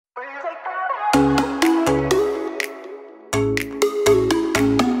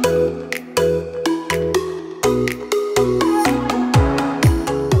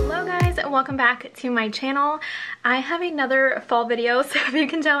Welcome back to my channel. I have another fall video, so if you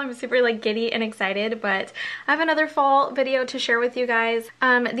can tell I'm super like giddy and excited, but I have another fall video to share with you guys.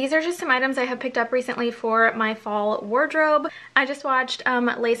 These are just some items I have picked up recently for my fall wardrobe. I just watched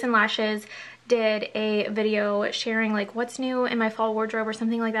Lace and Lashes did a video sharing like what's new in my fall wardrobe or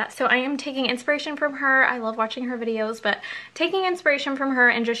something like that. So I am taking inspiration from her. I love watching her videos, but taking inspiration from her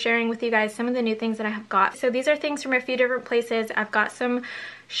and just sharing with you guys some of the new things that I have got. So these are things from a few different places. I've got some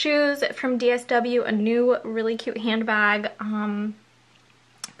shoes from DSW, a new really cute handbag,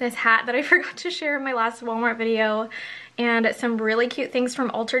 this hat that I forgot to share in my last Walmart video, and some really cute things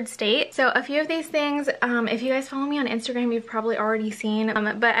from Altered State. So a few of these things, if you guys follow me on Instagram, you've probably already seen,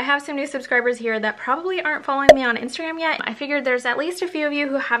 but I have some new subscribers here that probably aren't following me on Instagram yet. I figured there's at least a few of you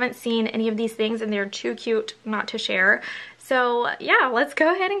who haven't seen any of these things and they're too cute not to share. So yeah, let's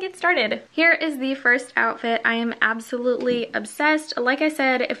go ahead and get started. Here is the first outfit. I am absolutely obsessed. Like I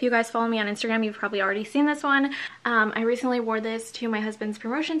said, if you guys follow me on Instagram, you've probably already seen this one. I recently wore this to my husband's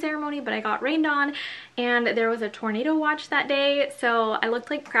promotion ceremony, but I got rained on and there was a tornado watch that day, so I looked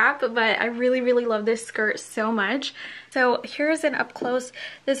like crap, but I really, really love this skirt so much. So here's an up close.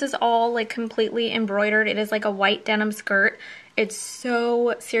 This is all like completely embroidered. It is like a white denim skirt. It's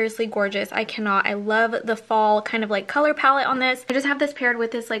so seriously gorgeous. I cannot. I love the fall kind of like color palette on this. I just have this paired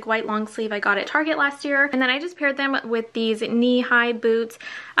with this like white long sleeve I got at Target last year. And then I just paired them with these knee-high boots.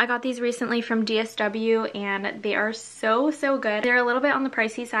 I got these recently from DSW and they are so, so good. They're a little bit on the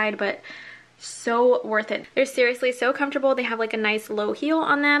pricey side, but so worth it. They're seriously so comfortable. They have like a nice low heel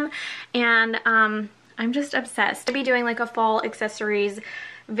on them, and I'm just obsessed. I'll be doing like a fall accessories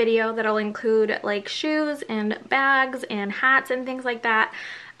video that'll include like shoes and bags and hats and things like that.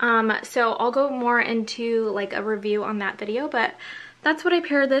 So I'll go more into like a review on that video, but that's what I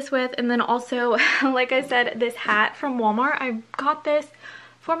paired this with. And then also, like I said, this hat from Walmart. I got this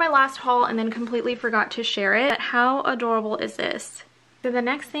for my last haul and then completely forgot to share it. But how adorable is this? So the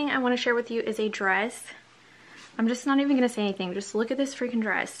next thing I want to share with you is a dress. I'm just not even going to say anything. Just look at this freaking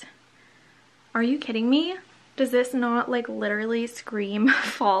dress. Are you kidding me? Does this not like literally scream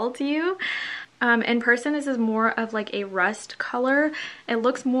fall to you? In person, this is more of like a rust color. It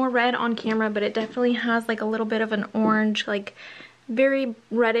looks more red on camera, but it definitely has like a little bit of an orange, like very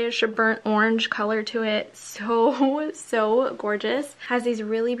reddish burnt orange color to it. So, so gorgeous. Has these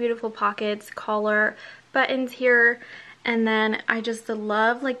really beautiful pockets, collar, buttons here. And then I just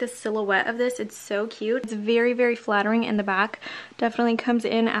love like the silhouette of this. It's so cute. It's very, very flattering in the back. Definitely comes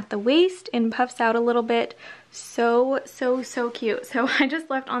in at the waist and puffs out a little bit. So, so, so cute. So I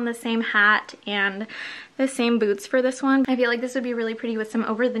just left on the same hat and the same boots for this one. I feel like this would be really pretty with some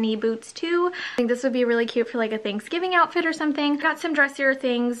over the knee boots too. I think this would be really cute for like a Thanksgiving outfit or something. Got some dressier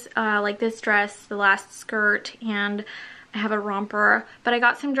things like this dress, the last skirt, and I have a romper, but I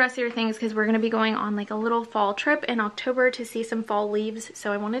got some dressier things because we're going to be going on like a little fall trip in October to see some fall leaves.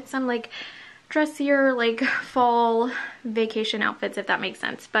 So I wanted some like dressier like fall vacation outfits, if that makes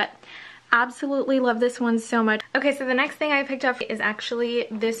sense. But absolutely love this one so much. Okay, so the next thing I picked up is actually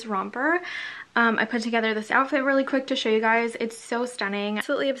this romper. I put together this outfit really quick to show you guys. It's so stunning.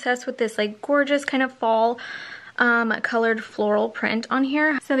 Absolutely obsessed with this like gorgeous kind of fall colored floral print on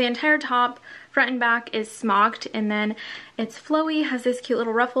here. So the entire top, front and back, is smocked, and then it's flowy, has this cute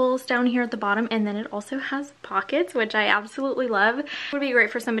little ruffles down here at the bottom, and then it also has pockets, which I absolutely love. It would be great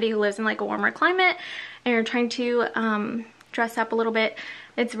for somebody who lives in like a warmer climate and you're trying to dress up a little bit.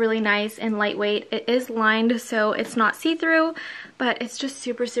 It's really nice and lightweight. It is lined, so it's not see-through, but it's just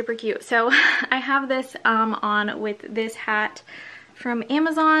super, super cute. So I have this on with this hat from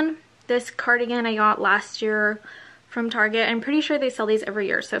Amazon. This cardigan I got last year from Target. I'm pretty sure they sell these every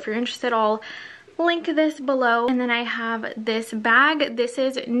year, so if you're interested, I'll link this below. And then I have this bag. This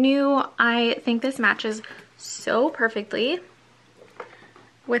is new. I think this matches so perfectly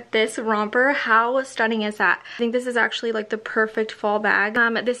with this romper. How stunning is that? I think this is actually like the perfect fall bag.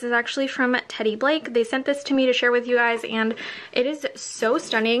 This is actually from Teddy Blake. They sent this to me to share with you guys, and it is so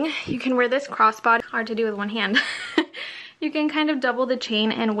stunning. You can wear this crossbody. Hard to do with one hand. You can kind of double the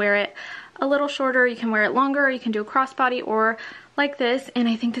chain and wear it a little shorter. You can wear it longer. You can do a crossbody or like this. And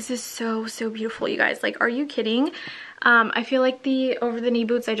I think this is so, so beautiful, you guys. Like, are you kidding? I feel like the over-the-knee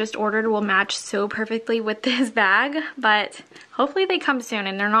boots I just ordered will match so perfectly with this bag, but hopefully they come soon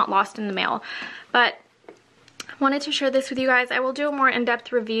and they're not lost in the mail. But wanted to share this with you guys. I will do a more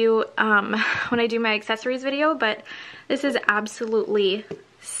in-depth review when I do my accessories video, but this is absolutely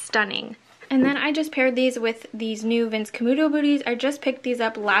stunning. And then I just paired these with these new Vince Camuto booties. I just picked these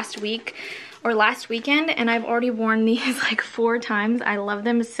up last week or last weekend, and I've already worn these like 4 times. I love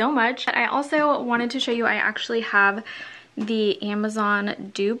them so much. I also wanted to show you I actually have the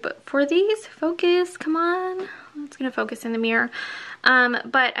Amazon dupe for these. Focus, come on. It's gonna focus in the mirror.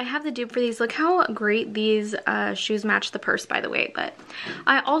 But I have the dupe for these. Look how great these shoes match the purse, by the way. But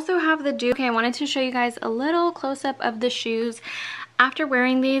I also have the dupe. Okay, I wanted to show you guys a little close-up of the shoes. After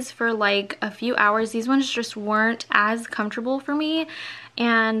wearing these for like a few hours, these ones just weren't as comfortable for me,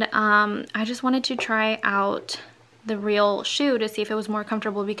 and I just wanted to try out the real shoe to see if it was more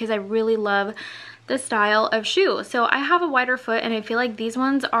comfortable, because I really love the style of shoe. So I have a wider foot, and I feel like these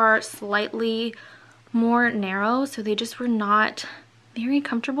ones are slightly more narrow, so they just were not very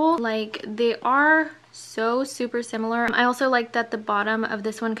comfortable. Like, they are so super similar. I also like that the bottom of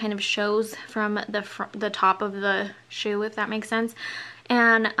this one kind of shows from the top of the shoe, if that makes sense.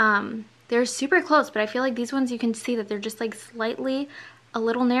 And they're super close, but I feel like these ones, you can see that they're just like slightly a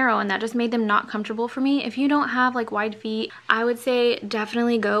little narrow, and that just made them not comfortable for me. If you don't have like wide feet, I would say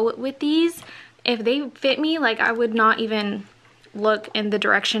definitely go with these. If they fit me, like, I would not even look in the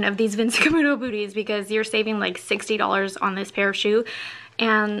direction of these Vince Camuto booties, because you're saving like $60 on this pair of shoe.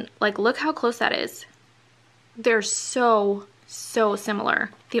 And like, look how close that is. They're so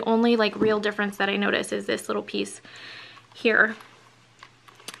similar. The only like real difference that I notice is this little piece here.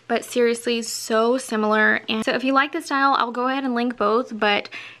 But seriously, so similar. And so if you like the style, I'll go ahead and link both, but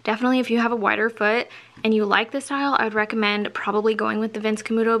definitely if you have a wider foot and you like the style, I would recommend probably going with the Vince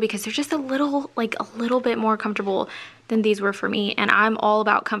Camuto, because they're just a little bit more comfortable than these were for me, and I'm all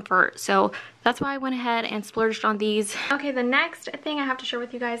about comfort, so that's why I went ahead and splurged on these. Okay, the next thing I have to share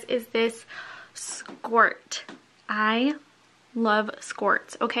with you guys is this Skort. I love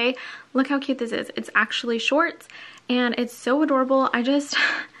Skorts, okay? Look how cute this is. It's actually shorts, and it's so adorable.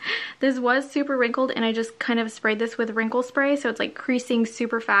 This was super wrinkled, and I just kind of sprayed this with wrinkle spray, so it's like creasing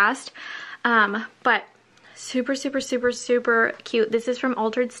super fast. But super cute. This is from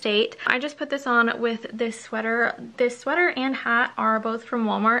Altered State. I just put this on with this sweater. This sweater and hat are both from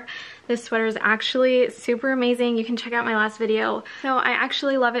Walmart. This sweater is actually super amazing. You can check out my last video. So I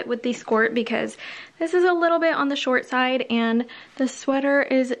actually love it with the Skort, because this is a little bit on the short side, and the sweater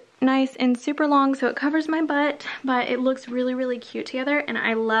is nice and super long, so it covers my butt, but it looks really cute together. And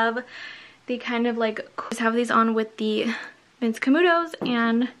I love the kind of like, just have these on with the Vince Camutos,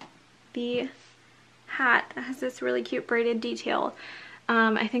 and the hat that has this really cute braided detail.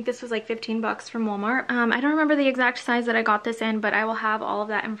 I think this was like 15 bucks from Walmart. I don't remember the exact size that I got this in, but I will have all of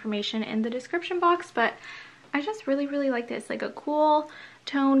that information in the description box. But I just really like this, like a cool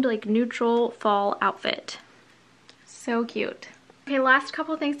toned like neutral fall outfit. So cute. Okay, last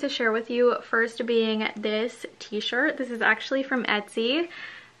couple things to share with you. First being this t-shirt. This is actually from Etsy,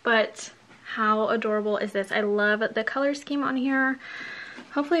 but how adorable is this? I love the color scheme on here.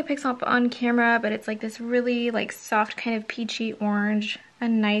 Hopefully it picks up on camera, but it's like this really like soft kind of peachy orange, a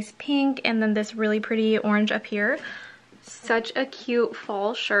nice pink, and then this really pretty orange up here. Such a cute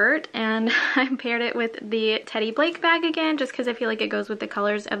fall shirt, and I paired it with the Teddy Blake bag again, just because I feel like it goes with the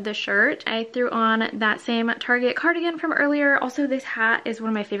colors of the shirt. I threw on that same Target cardigan from earlier. Also, this hat is one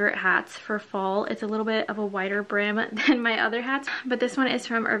of my favorite hats for fall. It's a little bit of a wider brim than my other hats, but this one is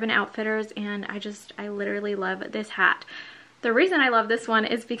from Urban Outfitters, and I literally love this hat. The reason I love this one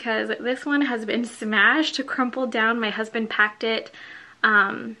is because this one has been smashed, crumpled down. My husband packed it.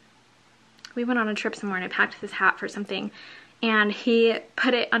 We went on a trip somewhere, and I packed this hat for something, and he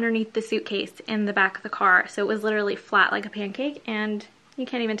put it underneath the suitcase in the back of the car. So it was literally flat like a pancake, and you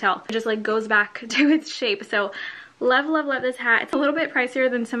can't even tell. It just like goes back to its shape. So love this hat. It's a little bit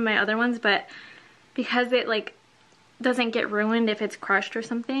pricier than some of my other ones, but because it like doesn't get ruined if it's crushed or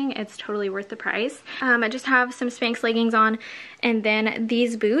something, it's totally worth the price. I just have some Spanx leggings on, and then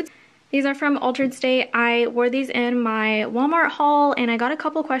these boots. These are from Altered State. I wore these in my Walmart haul, and I got a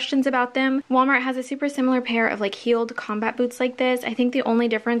couple questions about them. Walmart has a super similar pair of like heeled combat boots like this. I think the only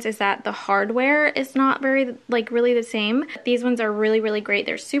difference is that the hardware is not very like really the same. These ones are really great.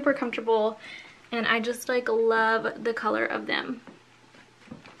 They're super comfortable, and I just like love the color of them.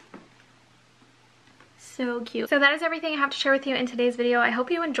 So cute. So that is everything I have to share with you in today's video. I hope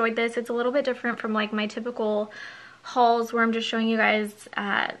you enjoyed this. It's a little bit different from like my typical hauls where I'm just showing you guys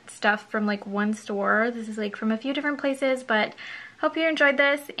stuff from like one store. This is like from a few different places, but hope you enjoyed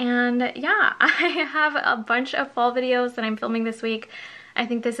this. And yeah, I have a bunch of fall videos that I'm filming this week. I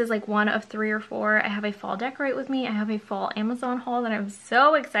think this is like one of 3 or 4. I have a fall decorate with me. I have a fall Amazon haul that I'm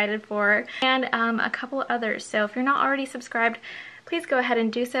so excited for, and a couple others. So if you're not already subscribed, please go ahead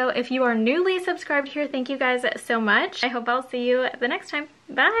and do so. If you are newly subscribed here, thank you guys so much. I hope I'll see you the next time.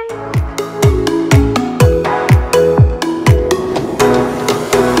 Bye!